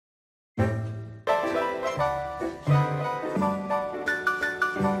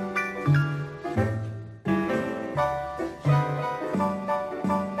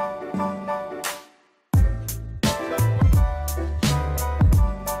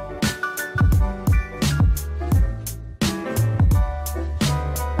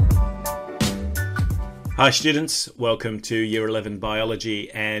Hi students, welcome to Year 11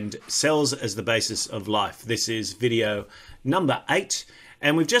 Biology and Cells as the Basis of Life. This is video number 8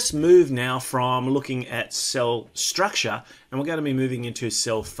 and we've just moved now from looking at cell structure and we're going to be moving into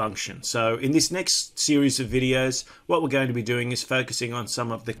cell function. So in this next series of videos what we're going to be doing is focusing on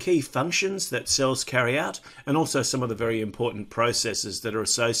some of the key functions that cells carry out and also some of the very important processes that are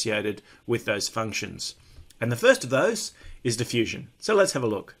associated with those functions. And the first of those is diffusion. So let's have a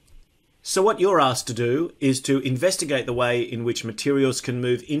look. So what you're asked to do is to investigate the way in which materials can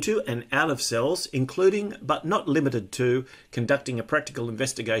move into and out of cells, including but not limited to conducting a practical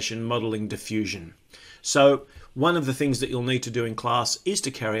investigation modeling diffusion. So one of the things that you'll need to do in class is to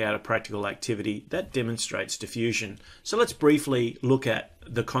carry out a practical activity that demonstrates diffusion. So let's briefly look at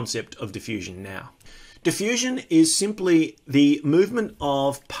the concept of diffusion now. Diffusion is simply the movement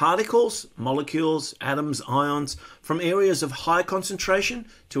of particles, molecules, atoms, ions from areas of high concentration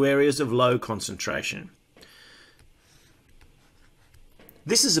to areas of low concentration.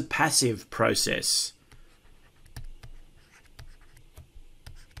 This is a passive process.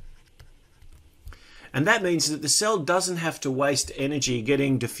 And that means that the cell doesn't have to waste energy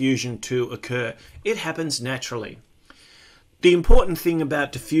getting diffusion to occur. It happens naturally. The important thing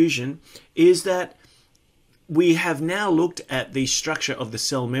about diffusion is that we have now looked at the structure of the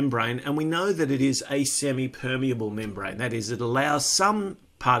cell membrane and we know that it is a semi-permeable membrane. That is, it allows some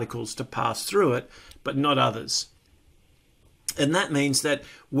particles to pass through it, but not others. And that means that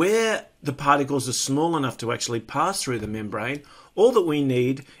where the particles are small enough to actually pass through the membrane, all that we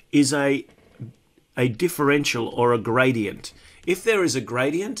need is a differential or a gradient. If there is a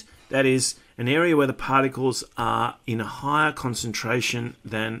gradient, that is an area where the particles are in a higher concentration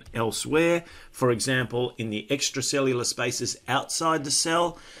than elsewhere, for example in the extracellular spaces outside the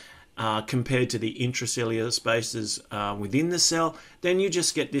cell compared to the intracellular spaces within the cell, then you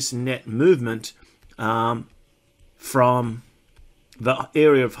just get this net movement from the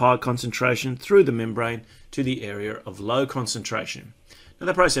area of high concentration through the membrane to the area of low concentration. Now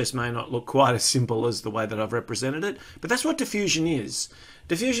the process may not look quite as simple as the way that I've represented it, but that's what diffusion is.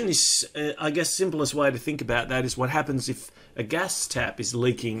 Diffusion is, I guess, simplest way to think about that is what happens if a gas tap is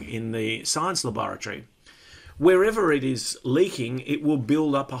leaking in the science laboratory. Wherever it is leaking, it will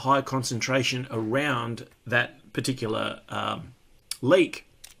build up a high concentration around that particular leak.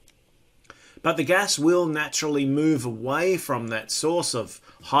 But the gas will naturally move away from that source of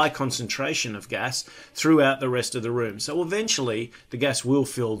high concentration of gas throughout the rest of the room. So eventually the gas will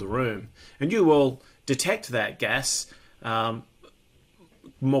fill the room and you will detect that gas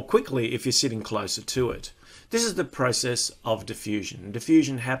more quickly if you're sitting closer to it. This is the process of diffusion.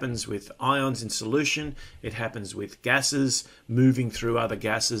 Diffusion happens with ions in solution, it happens with gases moving through other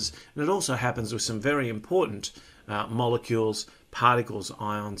gases, and it also happens with some very important molecules, particles,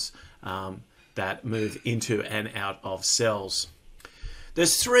 ions that move into and out of cells.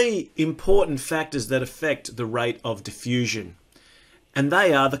 There's three important factors that affect the rate of diffusion, and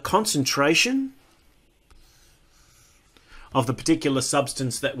they are the concentration of the particular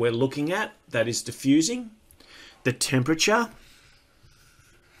substance that we're looking at, that is diffusing, the temperature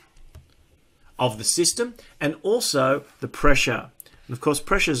of the system, and also the pressure. And of course,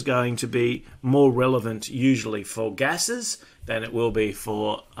 pressure is going to be more relevant usually for gases than it will be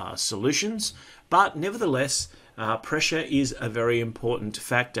for solutions, but nevertheless, pressure is a very important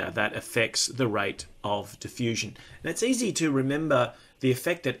factor that affects the rate of diffusion. And it's easy to remember the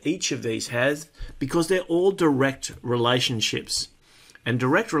effect that each of these has because they're all direct relationships. And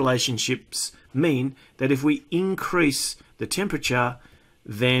direct relationships mean that if we increase the temperature,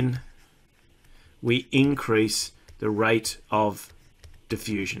 then we increase the rate of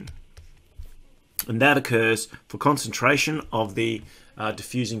diffusion. And that occurs for concentration of the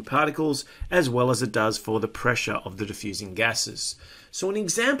diffusing particles as well as it does for the pressure of the diffusing gases. So an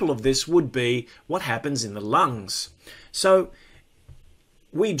example of this would be what happens in the lungs. So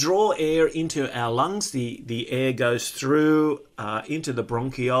we draw air into our lungs, the air goes through into the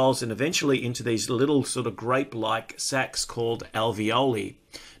bronchioles and eventually into these little sort of grape-like sacs called alveoli.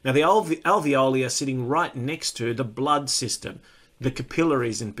 Now the alveoli are sitting right next to the blood system, the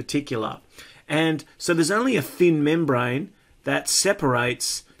capillaries in particular. And so there's only a thin membrane that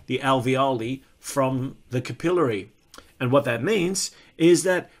separates the alveoli from the capillary. And what that means is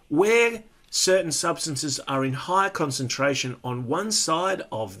that where certain substances are in higher concentration on one side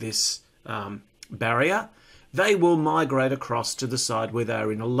of this barrier, they will migrate across to the side where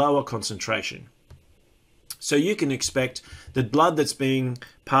they're in a lower concentration. So you can expect that blood that's being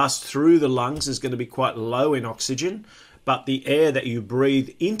passed through the lungs is going to be quite low in oxygen, but the air that you breathe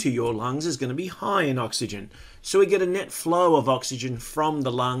into your lungs is going to be high in oxygen. So we get a net flow of oxygen from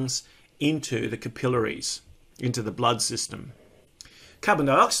the lungs into the capillaries, into the blood system. Carbon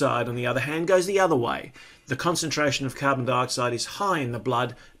dioxide, on the other hand, goes the other way. The concentration of carbon dioxide is high in the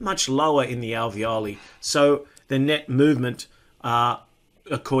blood, much lower in the alveoli. So the net movement,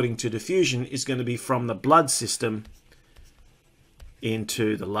 according to diffusion, is going to be from the blood system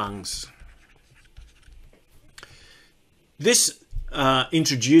into the lungs. This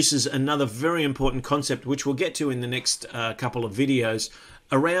introduces another very important concept, which we'll get to in the next couple of videos,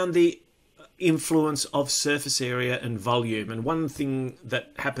 around the influence of surface area and volume. And one thing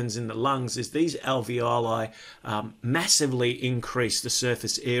that happens in the lungs is these alveoli massively increase the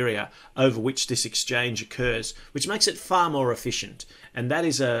surface area over which this exchange occurs, which makes it far more efficient. And that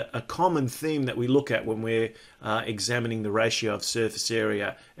is a common theme that we look at when we're examining the ratio of surface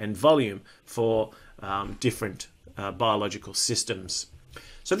area and volume for different biological systems.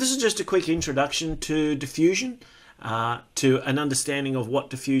 So this is just a quick introduction to diffusion, to an understanding of what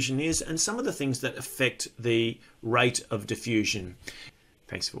diffusion is and some of the things that affect the rate of diffusion.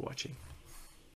 Thanks for watching.